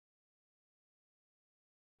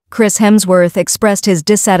Chris Hemsworth expressed his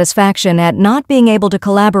dissatisfaction at not being able to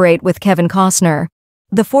collaborate with Kevin Costner.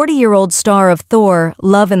 The 40-year-old star of Thor,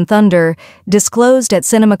 Love and Thunder, disclosed at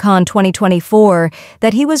CinemaCon 2024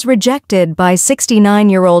 that he was rejected by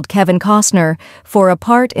 69-year-old Kevin Costner for a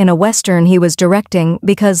part in a Western he was directing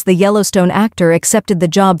because the Yellowstone actor accepted the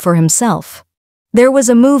job for himself. There was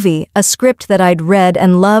a movie, a script that I'd read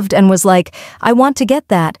and loved and was like, I want to get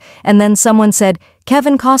that, and then someone said,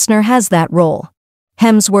 Kevin Costner has that role.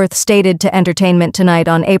 Hemsworth stated to Entertainment Tonight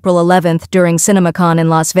on April 11th during CinemaCon in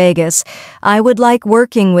Las Vegas, I would like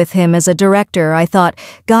working with him as a director. I thought,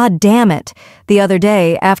 God damn it. The other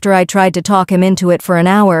day, after I tried to talk him into it for an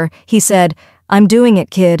hour, he said, I'm doing it,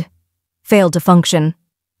 kid. Failed to function.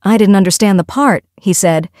 I didn't understand the part, he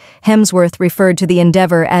said. Hemsworth referred to the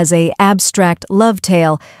endeavor as a abstract love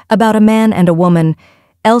tale about a man and a woman.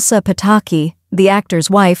 Elsa Pataki, the actor's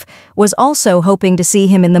wife, was also hoping to see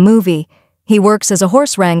him in the movie. He works as a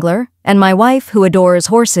horse wrangler, and my wife, who adores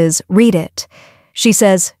horses, read it. She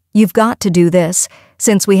says, you've got to do this,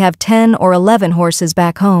 since we have 10 or 11 horses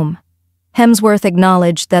back home. Hemsworth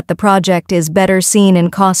acknowledged that the project is better seen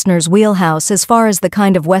in Costner's wheelhouse as far as the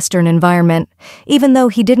kind of Western environment, even though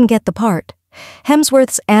he didn't get the part.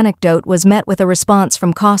 Hemsworth's anecdote was met with a response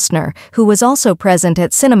from Costner, who was also present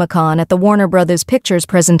at CinemaCon at the Warner Bros. Pictures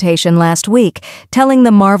presentation last week, telling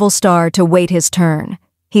the Marvel star to wait his turn.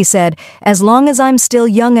 He said, as long as I'm still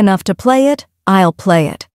young enough to play it, I'll play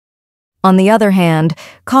it. On the other hand,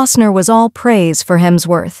 Costner was all praise for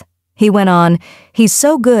Hemsworth. He went on, he's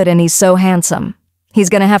so good and he's so handsome. He's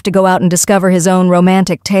gonna have to go out and discover his own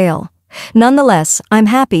romantic tale. Nonetheless, I'm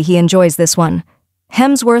happy he enjoys this one.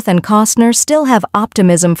 Hemsworth and Costner still have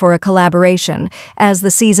optimism for a collaboration. As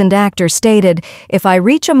the seasoned actor stated, if I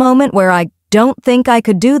reach a moment where I don't think I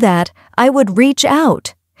could do that, I would reach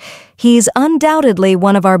out. He's undoubtedly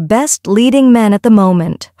one of our best leading men at the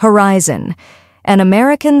moment. Horizon, An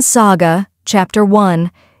American Saga, Chapter 1,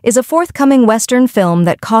 is a forthcoming Western film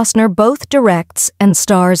that Costner both directs and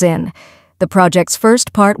stars in. The project's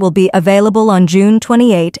first part will be available on June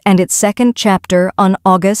 28 and its second chapter on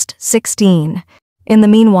August 16. In the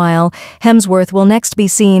meanwhile, Hemsworth will next be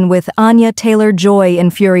seen with Anya Taylor-Joy in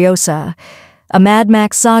Furiosa, a Mad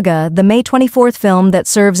Max saga, the May 24th film that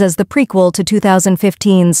serves as the prequel to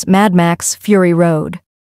 2015's Mad Max Fury Road.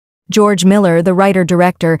 George Miller, the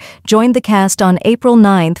writer-director, joined the cast on April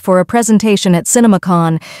 9th for a presentation at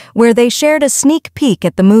CinemaCon, where they shared a sneak peek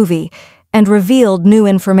at the movie and revealed new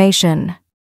information.